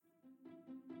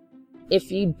if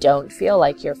you don't feel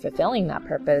like you're fulfilling that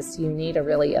purpose, you need to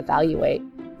really evaluate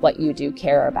what you do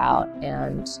care about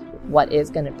and what is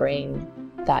going to bring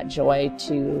that joy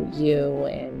to you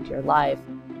and your life.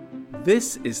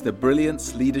 This is the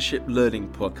Brilliance Leadership Learning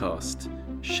Podcast,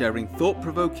 sharing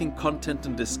thought-provoking content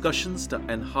and discussions to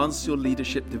enhance your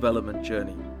leadership development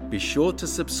journey. Be sure to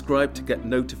subscribe to get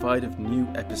notified of new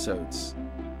episodes.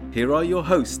 Here are your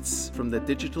hosts from the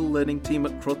digital learning team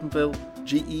at Crotonville,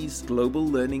 GE's Global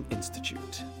Learning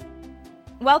Institute.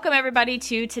 Welcome, everybody,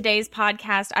 to today's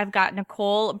podcast. I've got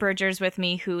Nicole Bergers with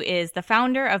me, who is the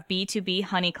founder of B2B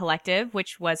Honey Collective,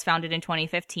 which was founded in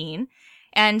 2015.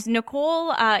 And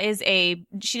Nicole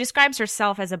she describes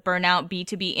herself as a burnout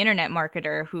B2B internet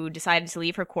marketer who decided to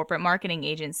leave her corporate marketing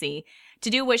agency to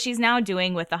do what she's now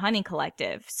doing with the Honey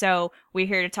Collective. So we're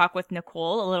here to talk with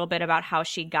Nicole a little bit about how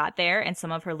she got there and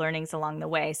some of her learnings along the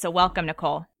way. So welcome,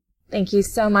 Nicole. Thank you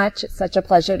so much. It's such a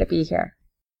pleasure to be here.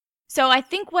 So I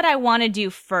think what I want to do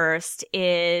first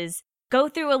is go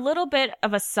through a little bit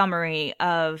of a summary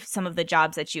of some of the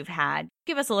jobs that you've had.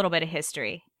 Give us a little bit of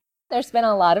history. There's been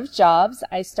a lot of jobs.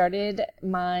 I started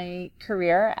my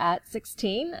career at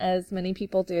 16, as many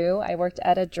people do. I worked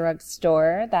at a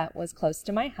drugstore that was close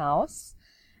to my house,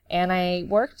 and I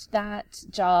worked that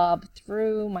job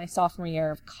through my sophomore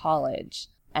year of college.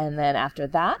 And then after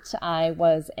that, I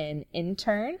was an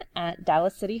intern at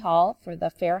Dallas City Hall for the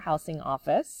Fair Housing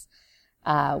Office,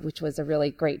 which was a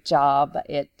really great job.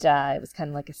 It was kind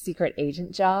of like a secret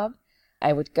agent job.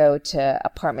 I would go to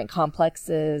apartment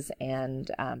complexes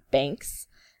and banks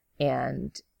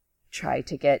and try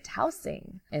to get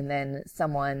housing. And then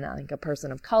someone, like a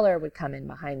person of color, would come in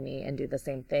behind me and do the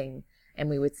same thing. And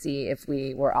we would see if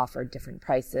we were offered different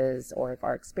prices or if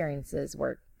our experiences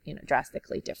were,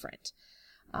 drastically different.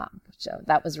 So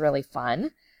that was really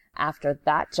fun. After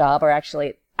that job, or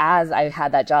actually as I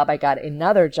had that job, I got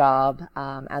another job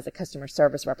as a customer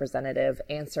service representative,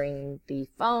 answering the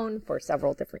phone for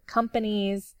several different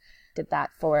companies. Did that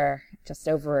for just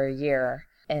over a year.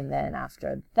 And then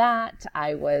after that,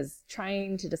 I was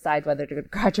trying to decide whether to go to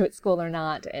graduate school or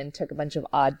not and took a bunch of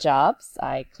odd jobs.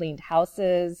 I cleaned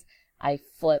houses. I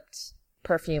flipped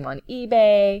perfume on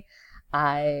eBay.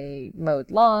 I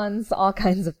mowed lawns, all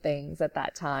kinds of things at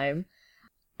that time.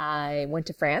 I went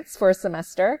to France for a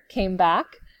semester, came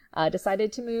back,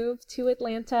 decided to move to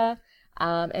Atlanta,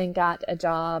 and got a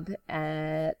job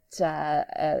at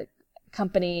a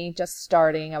company just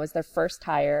starting. I was their first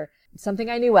hire, something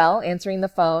I knew well, answering the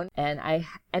phone, and I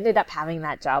ended up having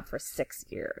that job for 6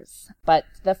 years. But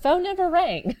the phone never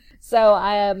rang. So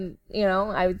I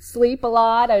would sleep a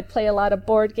lot. I would play a lot of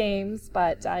board games,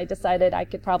 but I decided I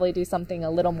could probably do something a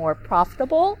little more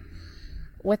profitable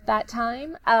with that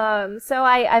time. So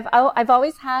I've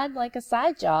always had like a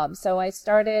side job. So I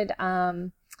started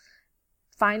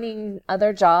finding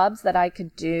other jobs that I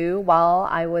could do while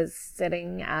I was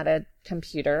sitting at a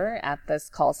computer at this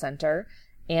call center.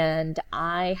 And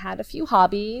I had a few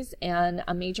hobbies, and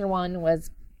a major one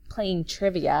was playing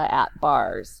trivia at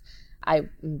bars. I'm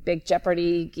a big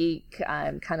Jeopardy geek.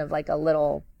 I'm kind of like a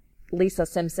little Lisa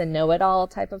Simpson know-it-all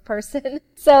type of person.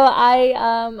 So I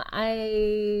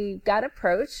got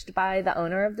approached by the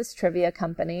owner of this trivia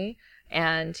company,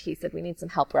 and he said, "We need some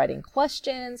help writing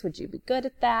questions. Would you be good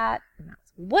at that?" And I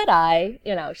was, would I?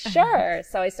 Sure.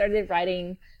 So I started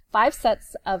writing 5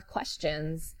 sets of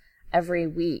questions every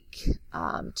week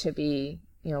to be,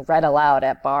 read aloud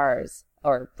at bars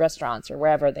or restaurants or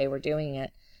wherever they were doing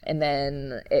it. And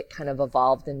then it kind of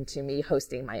evolved into me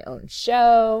hosting my own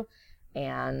show.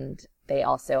 And they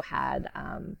also had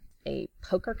a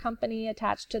poker company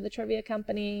attached to the trivia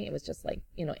company. It was just like,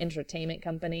 entertainment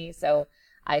company. So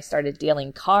I started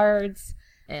dealing cards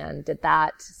and did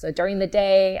that. So during the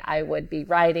day, I would be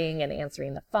writing and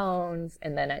answering the phones.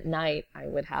 And then at night, I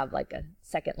would have like a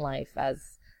second life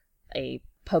as a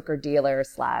poker dealer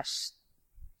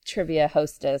 / trivia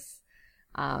hostess.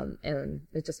 And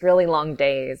it's just really long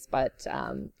days, but,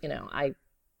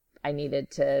 I needed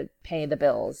to pay the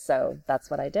bills. So that's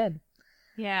what I did.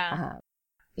 Yeah.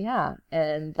 Yeah.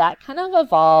 And that kind of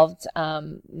evolved.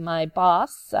 My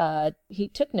boss, he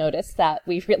took notice that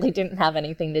we really didn't have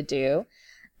anything to do.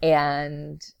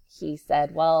 And he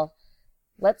said, well,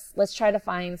 let's try to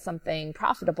find something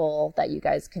profitable that you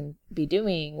guys can be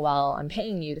doing while I'm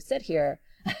paying you to sit here.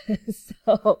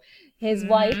 So his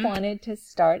wife wanted to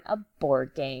start a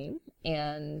board game,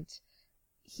 and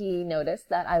he noticed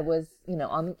that I was,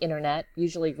 on the internet,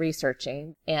 usually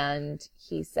researching. And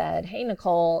he said, "Hey,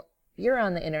 Nicole, you're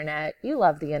on the internet. You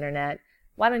love the internet.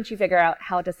 Why don't you figure out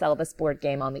how to sell this board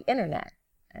game on the internet?"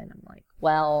 And I'm like,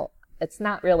 well, it's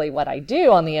not really what I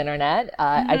do on the internet.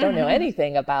 I don't know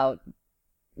anything about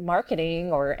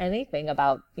marketing or anything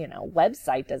about,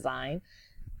 website design.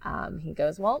 He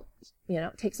goes, well,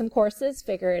 take some courses,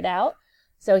 figure it out.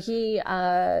 So he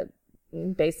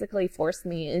basically forced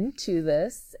me into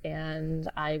this, and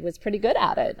I was pretty good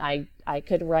at it. I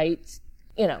could write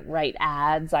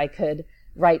ads. I could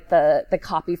write the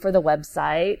copy for the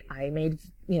website. I made,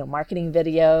 marketing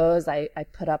videos. I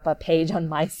put up a page on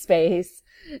MySpace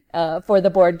for the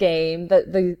board game,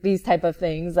 these type of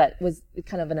things. That was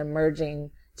kind of an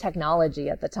emerging technology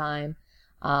at the time.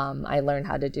 I learned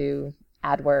how to do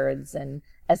AdWords and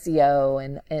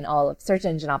SEO and all of search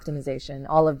engine optimization,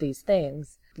 all of these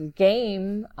things. The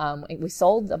game, we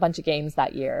sold a bunch of games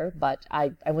that year, but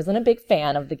I wasn't a big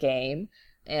fan of the game.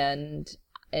 And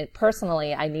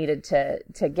personally, I needed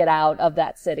to get out of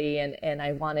that city, and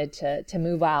I wanted to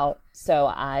move out. So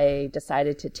I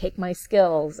decided to take my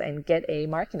skills and get a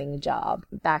marketing job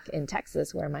back in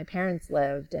Texas where my parents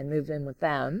lived, and moved in with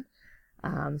them.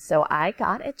 So I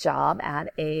got a job at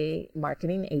a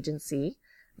marketing agency.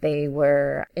 They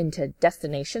were into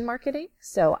destination marketing.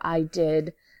 So I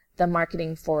did the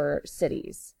marketing for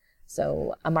cities.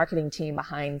 So a marketing team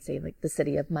behind, say, like the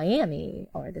city of Miami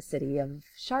or the city of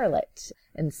Charlotte.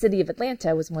 And the city of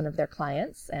Atlanta was one of their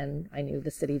clients, and I knew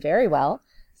the city very well.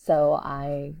 So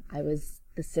I was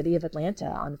the city of Atlanta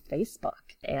on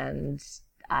Facebook, and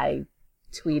I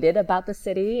tweeted about the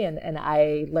city, and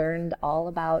I learned all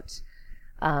about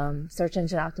search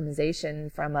engine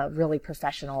optimization from a really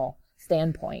professional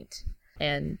standpoint.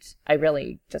 And I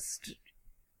really just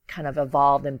kind of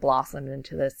evolved and blossomed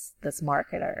into this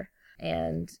marketer.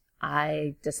 And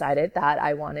I decided that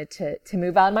I wanted to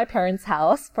move out of my parents'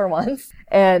 house for once.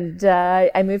 And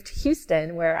I moved to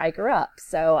Houston, where I grew up.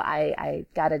 So I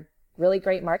got a really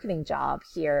great marketing job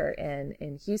here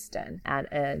in Houston at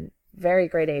a very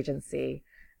great agency.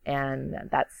 And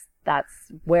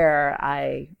that's where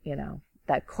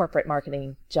that corporate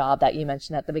marketing job that you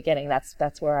mentioned at the beginning,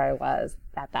 that's where I was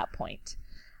at that point.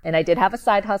 And I did have a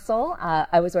side hustle.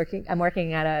 I'm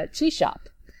working at a cheese shop.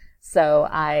 So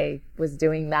I was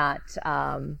doing that.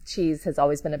 Cheese has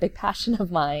always been a big passion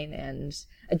of mine, and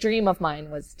a dream of mine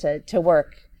was to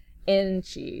work in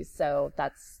cheese. So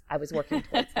I was working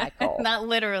towards that goal. Not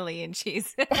literally in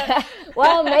cheese.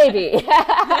 Well, maybe.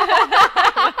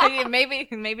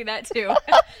 maybe that too.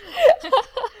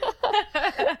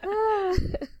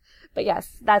 But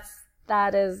yes,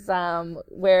 that is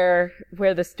where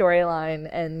the storyline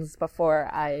ends before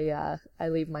I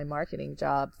leave my marketing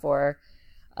job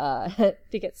to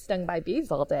get stung by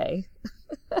bees all day.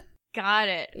 Got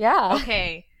it. Yeah.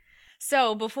 Okay.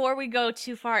 So before we go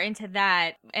too far into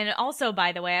that, and also,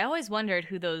 by the way, I always wondered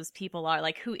who those people are,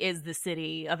 like who is the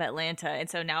city of Atlanta, and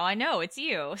so now I know it's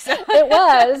you. So. It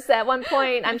was at one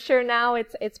point. I'm sure now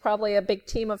it's probably a big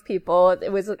team of people.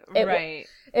 Right.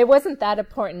 It wasn't that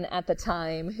important at the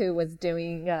time who was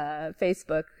doing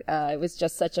Facebook. It was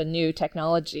just such a new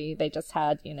technology. They just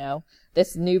had,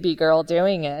 this newbie girl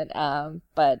doing it.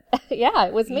 But yeah,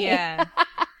 it was me. Yeah.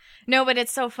 No, but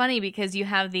it's so funny because you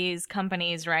have these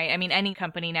companies, right? I mean, any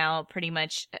company now pretty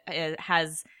much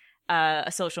has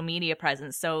a social media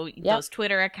presence. So those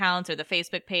Twitter accounts or the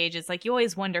Facebook page, it's like you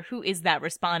always wonder who is that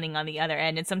responding on the other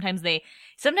end. And sometimes they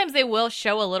will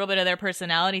show a little bit of their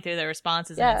personality through their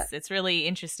responses. And it's really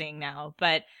interesting now.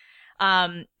 But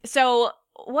so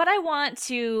what I want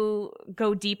to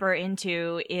go deeper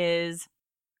into is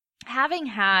having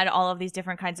had all of these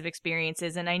different kinds of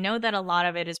experiences. And I know that a lot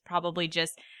of it is probably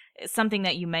just something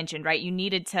that you mentioned, right? You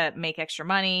needed to make extra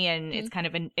money, and it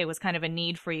was kind of a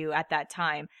need for you at that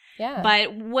time. Yeah.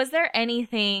 But was there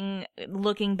anything,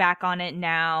 looking back on it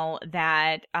now,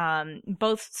 that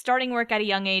both starting work at a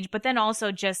young age, but then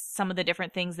also just some of the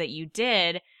different things that you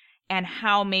did, and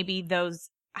how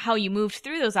you moved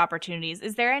through those opportunities?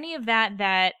 Is there any of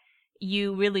that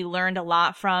you really learned a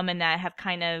lot from, and that have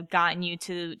kind of gotten you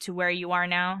to where you are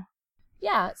now?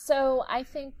 Yeah. So I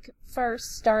think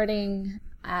first starting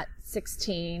at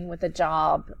 16 with a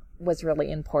job was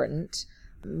really important.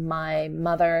 My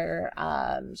mother,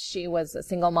 she was a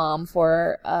single mom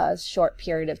for a short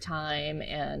period of time,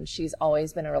 and she's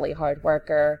always been a really hard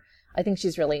worker. I think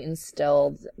she's really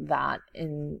instilled that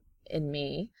in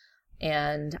me.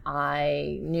 And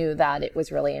I knew that it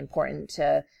was really important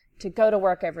to go to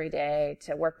work every day,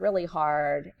 to work really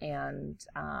hard, and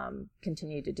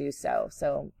continue to do so.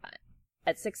 So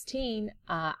at 16,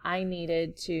 I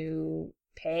needed to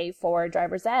pay for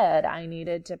driver's ed. I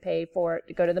needed to pay to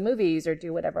go to the movies or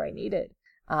do whatever I needed.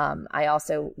 I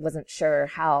also wasn't sure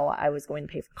how I was going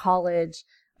to pay for college.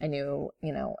 I knew,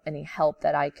 any help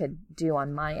that I could do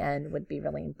on my end would be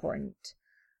really important.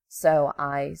 So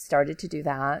I started to do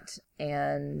that,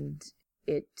 and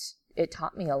it it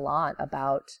taught me a lot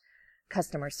about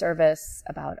customer service,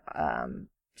 about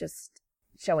just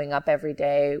showing up every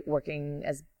day, working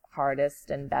as hardest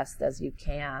and best as you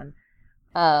can.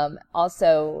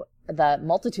 Also, the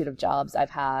multitude of jobs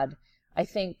I've had, I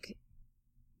think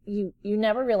you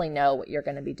never really know what you're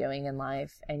going to be doing in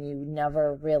life, and you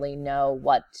never really know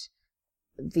what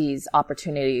these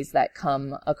opportunities that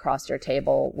come across your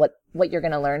table, what you're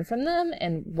going to learn from them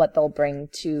and what they'll bring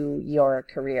to your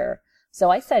career.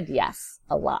 So I said yes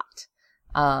a lot.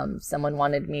 Someone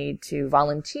wanted me to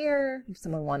volunteer.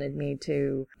 Someone wanted me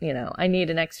to, I need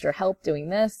an extra help doing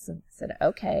this. And I said,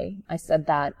 okay. I said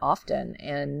that often,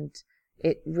 and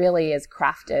it really has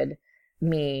crafted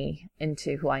me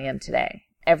into who I am today.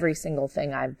 Every single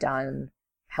thing I've done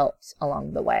helped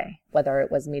along the way, whether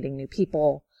it was meeting new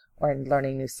people or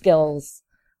learning new skills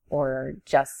or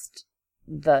just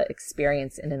the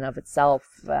experience in and of itself.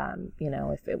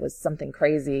 If it was something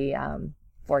crazy,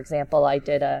 for example, I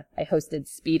hosted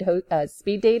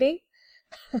speed dating.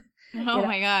 Oh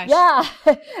my gosh. Yeah.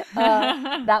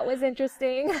 That was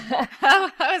interesting.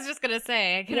 I was just going to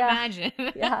say, I can imagine.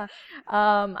 Yeah.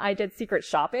 I did secret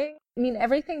shopping. I mean,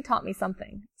 everything taught me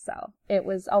something. So it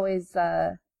was always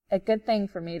a good thing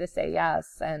for me to say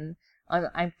yes. And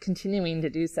I'm continuing to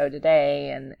do so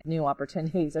today, and new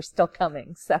opportunities are still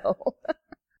coming. So.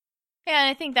 Yeah, and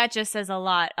I think that just says a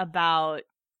lot about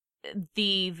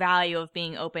the value of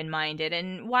being open-minded.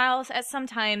 And while as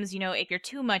sometimes, if you're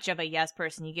too much of a yes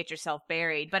person, you get yourself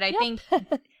buried. But I think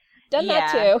done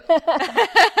that too.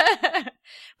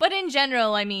 But in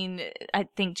general, I mean, I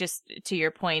think just to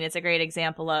your point, it's a great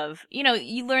example of,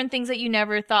 you learn things that you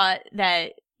never thought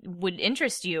that would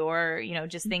interest you, or,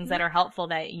 just things that are helpful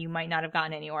that you might not have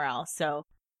gotten anywhere else. So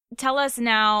tell us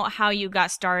now how you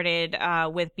got started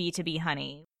with B2B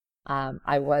Honey.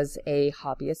 I was a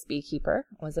hobbyist beekeeper.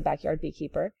 I was a backyard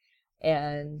beekeeper.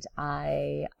 And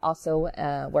I also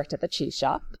worked at the cheese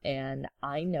shop. And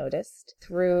I noticed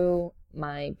through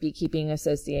my beekeeping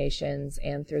associations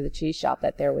and through the cheese shop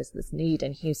that there was this need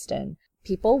in Houston.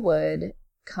 People would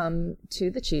come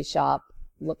to the cheese shop,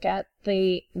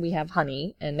 we have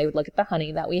honey, and they would look at the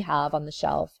honey that we have on the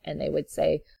shelf, and they would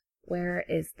say, where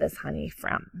is this honey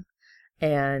from?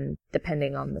 And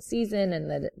depending on the season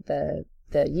and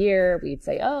the year, we'd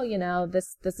say, oh,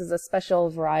 this is a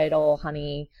special varietal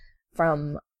honey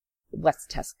from West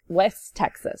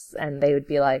Texas. And they would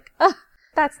be like,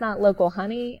 that's not local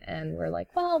honey. And we're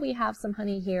like, well, we have some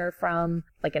honey here from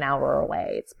like an hour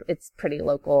away. It's pretty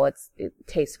local. It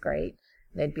tastes great.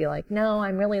 They'd be like, no,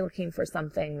 I'm really looking for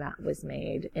something that was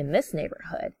made in this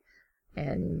neighborhood.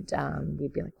 And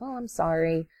we'd be like, well, I'm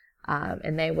sorry.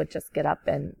 And they would just get up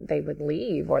and they would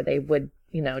leave, or they would,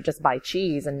 just buy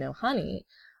cheese and no honey.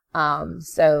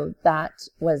 So that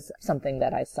was something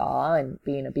that I saw, and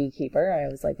being a beekeeper,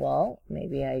 I was like, well,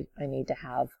 maybe I need to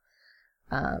have,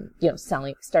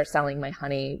 start selling my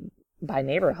honey by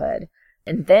neighborhood.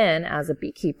 And then as a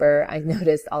beekeeper, I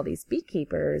noticed all these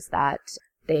beekeepers that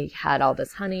they had all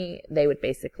this honey. They would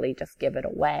basically just give it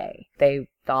away. They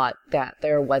thought that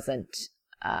there wasn't,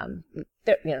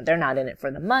 they're not in it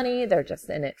for the money. They're just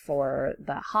in it for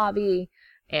the hobby.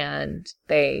 And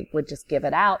they would just give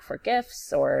it out for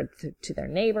gifts or to their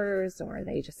neighbors, or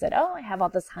they just said, oh, I have all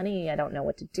this honey I don't know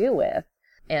what to do with.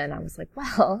 And I was like,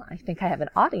 well, I think I have an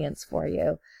audience for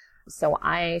you. So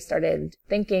I started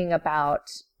thinking about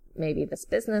maybe this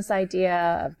business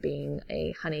idea of being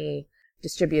a honey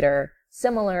distributor,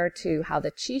 similar to how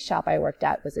the cheese shop I worked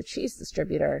at was a cheese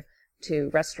distributor to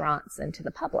restaurants and to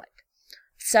the public.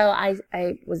 So I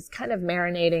was kind of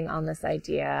marinating on this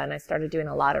idea, and I started doing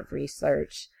a lot of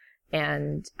research,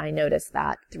 and I noticed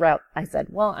that throughout, I said,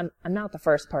 well, I'm not the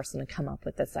first person to come up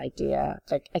with this idea.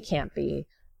 Like, I can't be.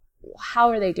 How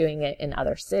are they doing it in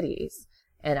other cities?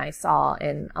 And I saw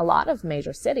in a lot of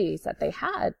major cities that they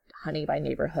had honey by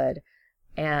neighborhood,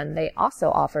 and they also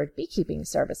offered beekeeping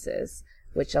services,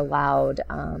 which allowed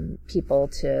people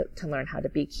to learn how to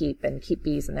beekeep and keep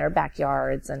bees in their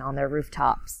backyards and on their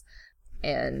rooftops.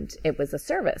 And it was a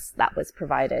service that was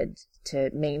provided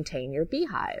to maintain your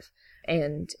beehive.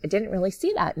 And I didn't really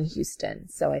see that in Houston.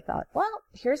 So I thought, well,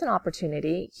 here's an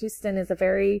opportunity. Houston is a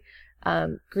very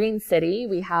green city.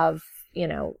 We have,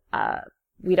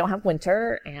 we don't have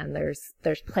winter, and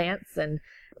there's plants and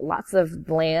lots of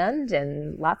land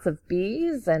and lots of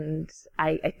bees. And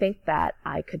I think that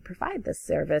I could provide this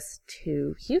service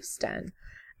to Houston,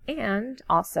 and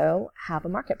also have a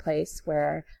marketplace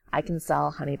where I can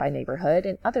sell honey by neighborhood,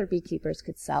 and other beekeepers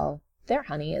could sell their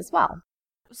honey as well.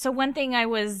 So one thing I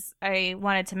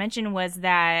wanted to mention was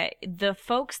that the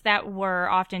folks that were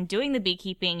often doing the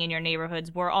beekeeping in your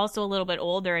neighborhoods were also a little bit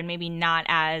older and maybe not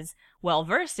as well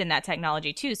versed in that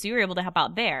technology too. So you were able to help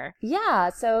out there. Yeah.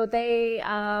 So they,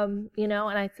 and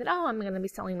I said, oh, I'm going to be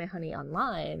selling my honey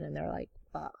online. And they're like,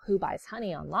 well, who buys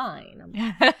honey online? I'm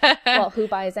like, well, who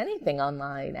buys anything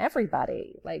online?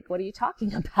 Everybody. Like, what are you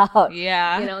talking about?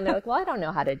 Yeah. And they're like, well, I don't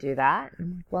know how to do that. And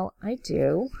I'm like, well, I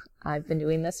do. I've been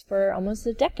doing this for almost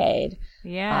a decade.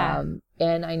 Yeah.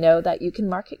 And I know that you can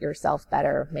market yourself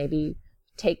better. Maybe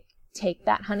take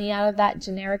that honey out of that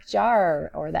generic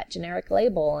jar or that generic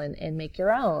label and make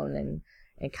your own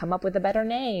and come up with a better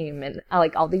name. And I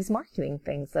like all these marketing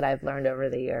things that I've learned over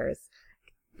the years.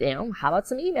 How about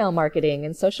some email marketing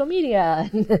and social media?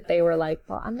 And they were like,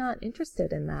 well, I'm not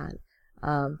interested in that.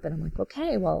 But I'm like,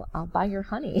 okay, well, I'll buy your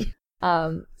honey.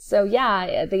 So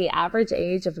yeah, the average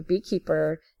age of a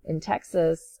beekeeper in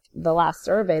Texas, the last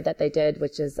survey that they did,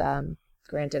 which is,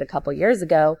 granted a couple years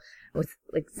ago, was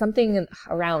like something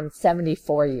around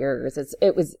 74 years.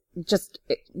 It was just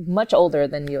much older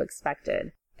than you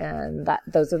expected. And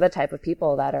those are the type of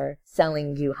people that are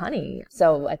selling you honey.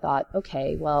 So I thought,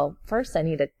 okay, well, first I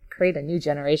need to create a new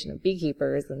generation of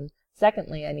beekeepers. And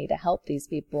secondly, I need to help these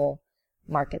people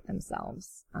market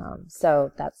themselves.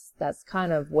 So that's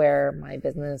kind of where my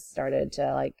business started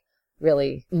to like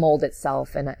really mold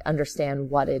itself and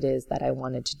understand what it is that I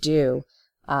wanted to do.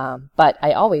 But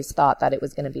I always thought that it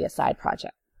was going to be a side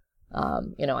project.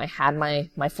 I had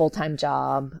my full-time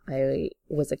job. I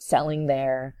was excelling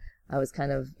there. I was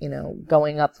kind of,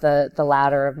 going up the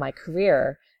ladder of my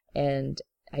career, and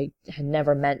I had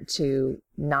never meant to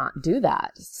not do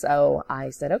that. So I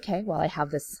said, okay, well, I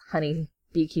have this honey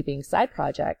beekeeping side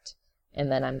project,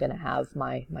 and then I'm going to have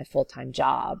my full-time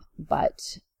job.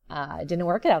 But it didn't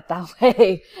work out that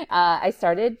way. I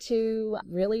started to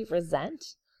really resent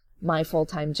my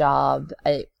full-time job.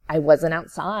 I wasn't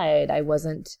outside. I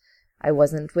wasn't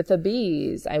with the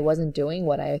bees. I wasn't doing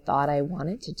what I thought I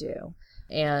wanted to do.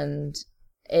 And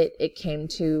it came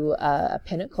to a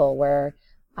pinnacle where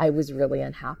I was really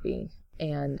unhappy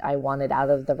and I wanted out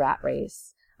of the rat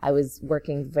race. I was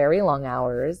working very long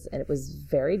hours and it was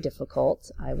very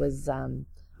difficult. I was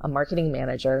a marketing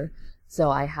manager, so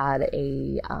I had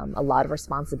a lot of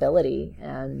responsibility,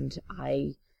 and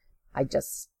I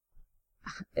just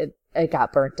it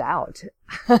got burnt out.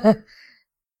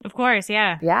 Of course,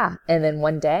 yeah. Yeah, and then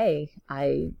one day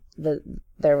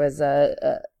there was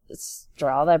a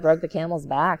straw that broke the camel's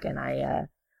back, and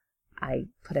I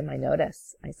put in my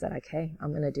notice. I said, okay,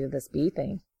 I'm going to do this bee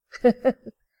thing.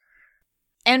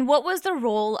 And what was the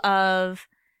role of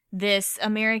this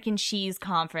American Cheese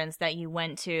conference that you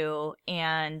went to?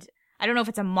 And I don't know if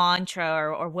it's a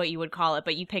mantra or what you would call it,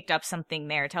 but you picked up something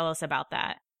there. Tell us about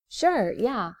that. Sure,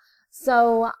 yeah.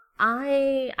 So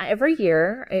every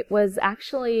year, it was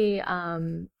actually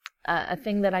a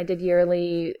thing that I did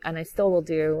yearly, and I still will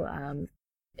do.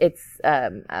 It's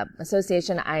an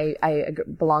association I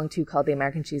belong to called the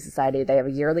American Cheese Society. They have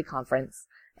a yearly conference.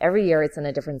 Every year it's in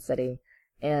a different city.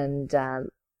 And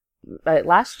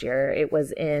last year it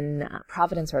was in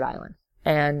Providence, Rhode Island.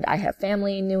 And I have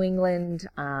family in New England,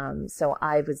 so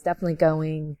I was definitely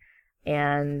going.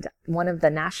 And one of the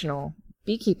national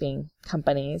beekeeping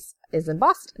companies is in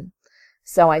Boston.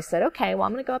 So I said, okay, well,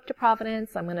 I'm going to go up to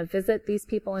Providence. I'm going to visit these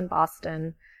people in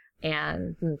Boston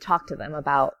and talk to them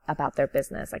about their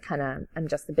business. I'm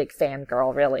just a big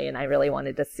fangirl, really, and I really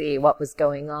wanted to see what was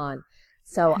going on.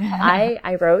 So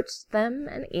I wrote them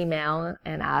an email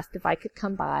and asked if I could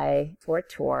come by for a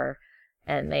tour,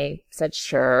 and they said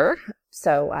sure.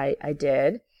 So I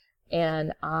did,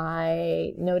 and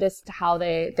I noticed how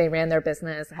they ran their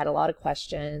business. I had a lot of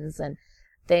questions, and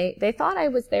they thought I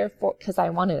was there because I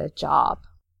wanted a job.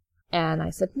 And I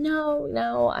said,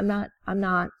 no, I'm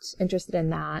not interested in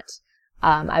that.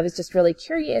 I was just really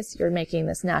curious. You're making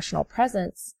this national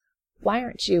presence. Why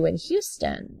aren't you in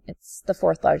Houston? It's the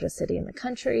 4th largest city in the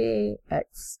country.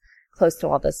 It's close to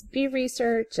all this bee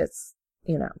research. It's,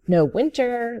 no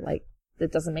winter. Like,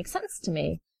 it doesn't make sense to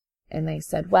me. And they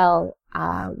said, well,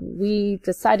 we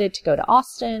decided to go to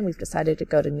Austin. We've decided to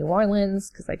go to New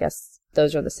Orleans because I guess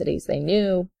those are the cities they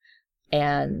knew.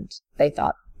 And they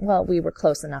thought, well, we were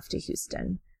close enough to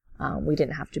Houston. We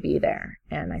didn't have to be there.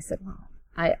 And I said, well,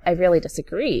 I really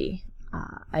disagree.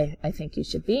 I think you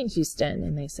should be in Houston.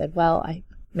 And they said, well,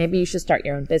 maybe you should start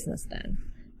your own business then.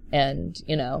 And,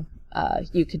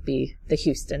 you could be the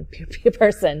Houston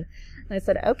person. And I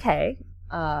said, okay,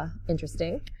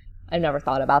 interesting. I've never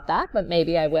thought about that, but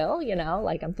maybe I will,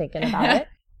 I'm thinking about it.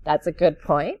 That's a good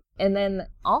point. And then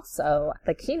also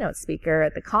the keynote speaker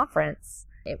at the conference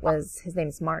His name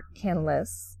is Mark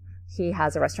Canlis. He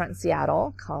has a restaurant in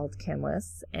Seattle called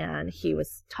Canlis, and he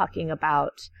was talking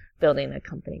about building a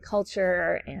company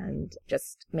culture and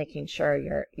just making sure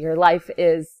your life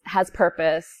has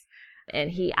purpose.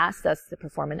 And he asked us to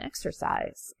perform an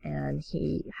exercise, and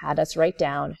he had us write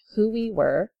down who we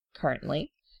were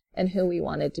currently and who we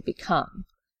wanted to become.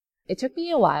 It took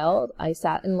me a while. I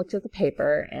sat and looked at the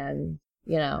paper, and,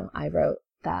 I wrote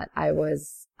that I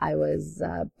was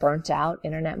a burnt out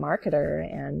internet marketer,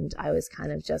 and I was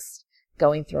kind of just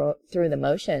going through the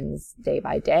motions day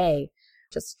by day,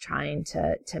 just trying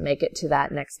to make it to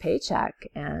that next paycheck.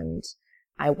 And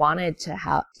I wanted to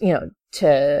have,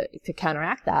 to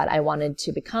counteract that, I wanted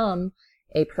to become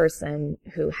a person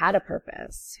who had a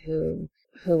purpose, who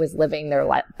was living their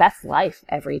best life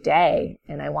every day.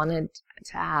 And I wanted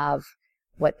to have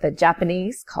what the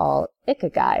Japanese call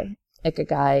ikigai.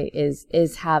 Ikigai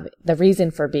is have the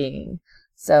reason for being.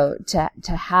 So to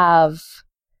have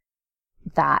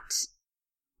that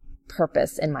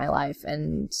purpose in my life,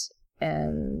 and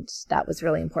that was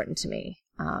really important to me.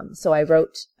 So I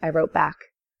wrote back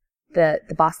the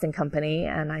Boston company,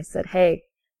 and I said, hey,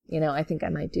 I think I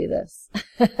might do this.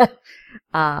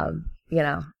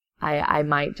 I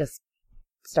might just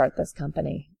start this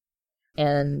company.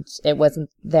 And it wasn't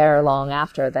there long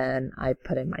after then I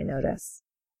put in my notice.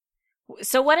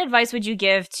 So what advice would you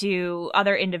give to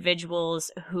other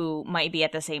individuals who might be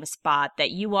at the same spot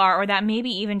that you are, or that maybe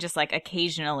even just like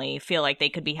occasionally feel like they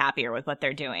could be happier with what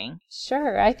they're doing?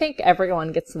 Sure. I think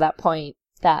everyone gets to that point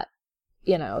that,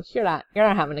 you're not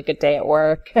having a good day at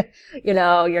work.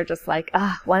 You're just like,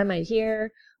 why am I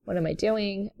here? What am I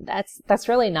doing? That's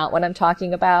really not what I'm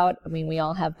talking about. I mean, we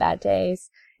all have bad days.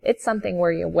 It's something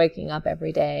where you're waking up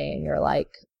every day and you're like,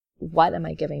 what am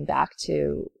I giving back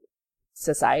to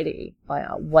society?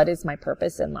 What is my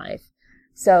purpose in life?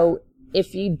 So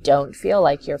if you don't feel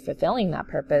like you're fulfilling that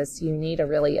purpose, you need to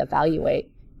really evaluate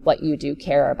what you do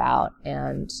care about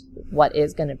and what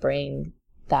is going to bring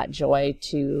that joy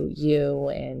to you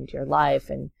and your life.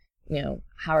 And,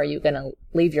 how are you going to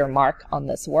leave your mark on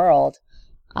this world?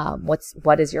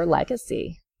 What is your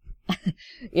legacy?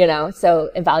 So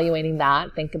evaluating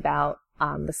that, think about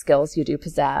the skills you do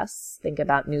possess, think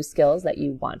about new skills that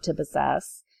you want to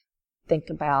possess, think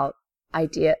about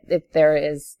if there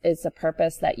is a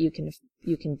purpose that you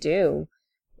can do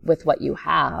with what you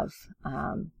have.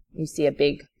 You see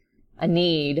a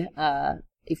need,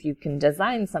 if you can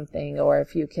design something, or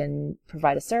if you can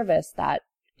provide a service that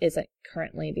isn't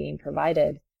currently being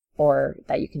provided, or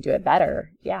that you can do it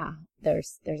better. Yeah,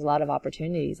 there's a lot of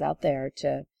opportunities out there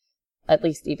to at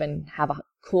least even have a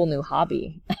cool new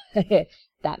hobby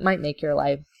that might make your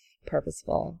life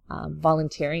purposeful.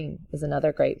 Volunteering is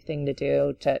another great thing to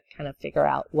do to kind of figure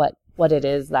out what it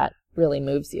is that really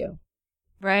moves you.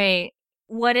 Right.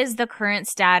 What is the current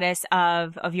status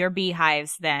of your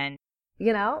beehives then?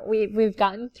 We've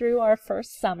gotten through our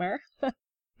first summer.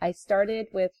 I started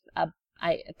with at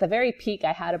the very peak,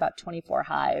 I had about 24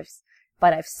 hives,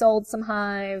 but I've sold some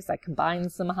hives. I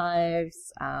combined some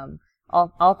hives.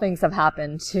 All things have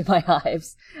happened to my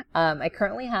hives. I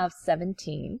currently have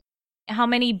 17. How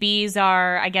many bees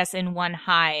are, I guess, in one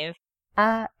hive?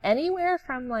 Anywhere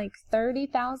from like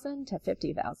 30,000 to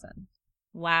 50,000.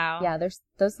 Wow. Yeah,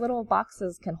 those little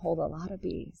boxes can hold a lot of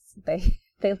bees. They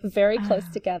live very close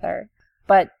together.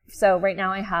 But so right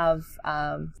now I have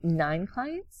 9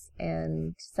 clients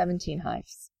and 17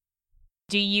 hives.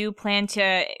 Do you plan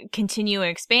to continue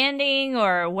expanding,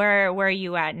 or where are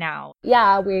you at now?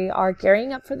 Yeah, we are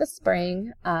gearing up for the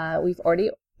spring. We've already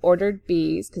ordered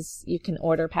bees, because you can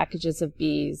order packages of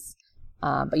bees,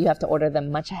 but you have to order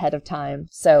them much ahead of time.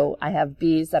 So I have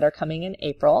bees that are coming in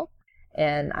April,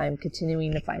 and I'm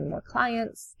continuing to find more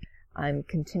clients. I'm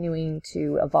continuing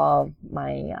to evolve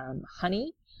my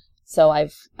honey. So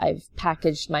I've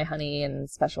packaged my honey in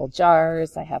special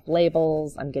jars. I have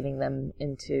labels. I'm getting them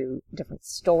into different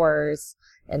stores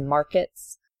and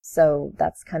markets. So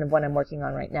that's kind of what I'm working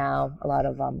on right now. A lot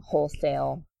of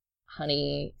wholesale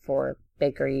honey for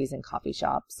bakeries and coffee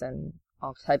shops and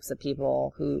all types of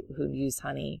people who use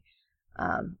honey.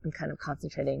 I'm kind of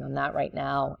concentrating on that right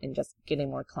now and just getting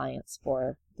more clients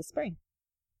for the spring.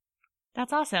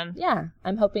 That's awesome. Yeah,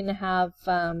 I'm hoping to have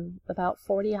about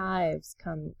 40 hives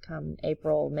come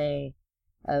April, May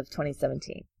of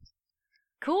 2017.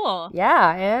 Cool.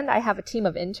 Yeah, and I have a team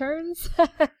of interns. Oh,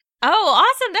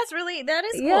 awesome. That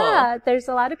is cool. Yeah, there's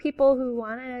a lot of people who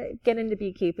want to get into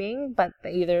beekeeping, but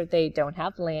either they don't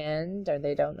have land, or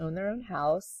they don't own their own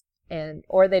house,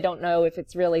 or they don't know if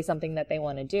it's really something that they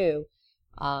want to do.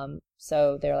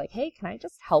 So they're like, hey, can I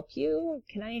just help you?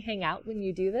 Can I hang out when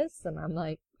you do this? And I'm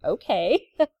like, okay.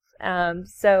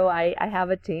 So I have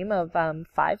a team of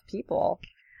 5 people,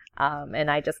 and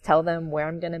I just tell them where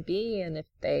I'm going to be, and if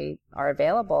they are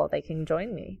available, they can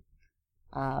join me.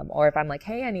 Or if I'm like,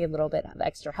 hey, I need a little bit of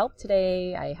extra help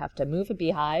today, I have to move a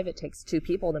beehive. It takes 2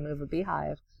 people to move a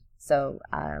beehive. So,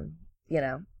 I'll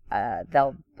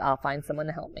find someone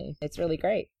to help me. It's really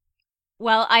great.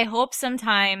 Well, I hope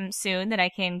sometime soon that I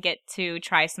can get to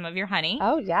try some of your honey.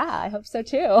 Oh, yeah, I hope so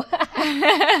too.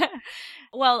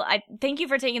 Well, I thank you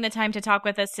for taking the time to talk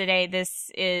with us today. This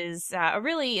is a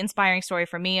really inspiring story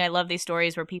for me. I love these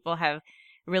stories where people have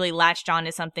really latched on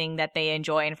to something that they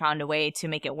enjoy and found a way to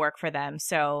make it work for them.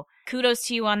 So kudos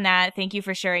to you on that. Thank you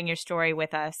for sharing your story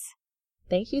with us.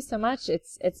 Thank you so much.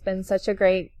 It's been such a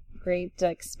great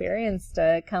experience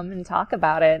to come and talk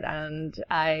about it. And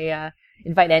I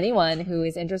invite anyone who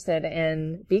is interested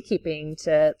in beekeeping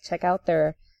to check out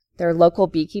their local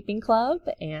beekeeping club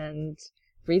and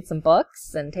read some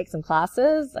books and take some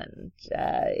classes. And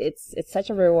it's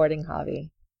such a rewarding hobby.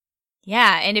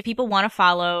 Yeah, and if people want to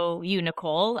follow you,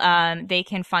 Nicole, they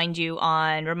can find you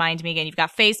on, remind me again, you've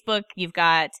got Facebook, you've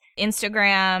got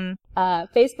Instagram.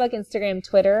 Facebook, Instagram,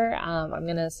 Twitter. I'm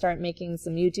going to start making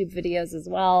some YouTube videos as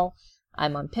well.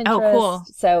 I'm on Pinterest. Oh, cool.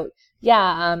 So,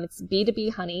 yeah, it's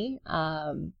B2B Honey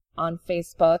on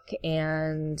Facebook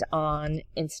and on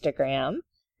Instagram.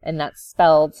 And that's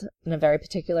spelled in a very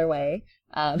particular way.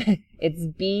 It's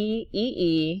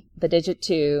BEE, the digit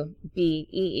 2,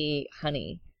 BEE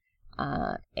Honey.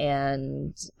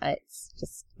 And it's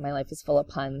just, my life is full of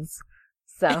puns.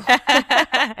 So,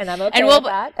 and I'm okay with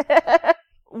that.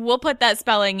 We'll put that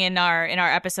spelling in our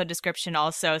episode description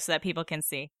also so that people can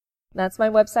see. That's my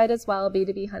website as well,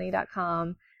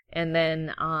 b2bhoney.com. And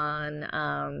then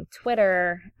on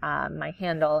Twitter, my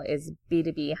handle is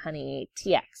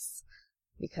B2BHoneyTX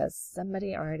because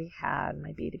somebody already had my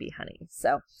B2B Honey.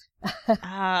 So,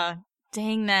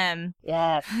 dang them.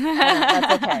 Yes.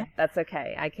 That's okay. That's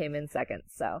okay. I came in second.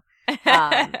 So,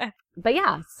 but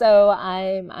yeah, so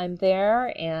I'm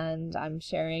there and I'm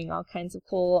sharing all kinds of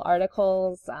cool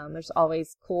articles. There's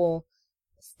always cool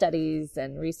studies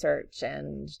and research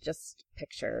and just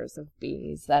pictures of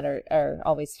bees that are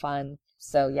always fun.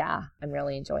 So yeah, I'm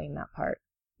really enjoying that part.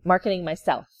 Marketing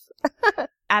myself.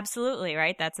 Absolutely,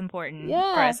 right? That's important for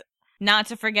us not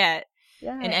to forget.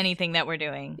 Yes. In anything that we're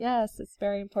doing. Yes, it's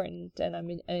very important, and I'm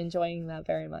enjoying that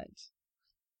very much.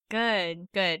 Good.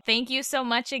 Thank you so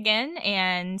much again,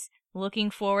 and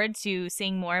looking forward to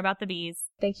seeing more about the bees.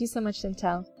 Thank you so much,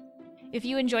 Chantel. If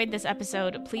you enjoyed this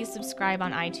episode, please subscribe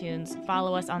on iTunes,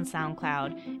 follow us on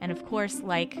SoundCloud, and of course,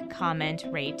 like, comment,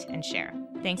 rate, and share.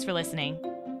 Thanks for listening.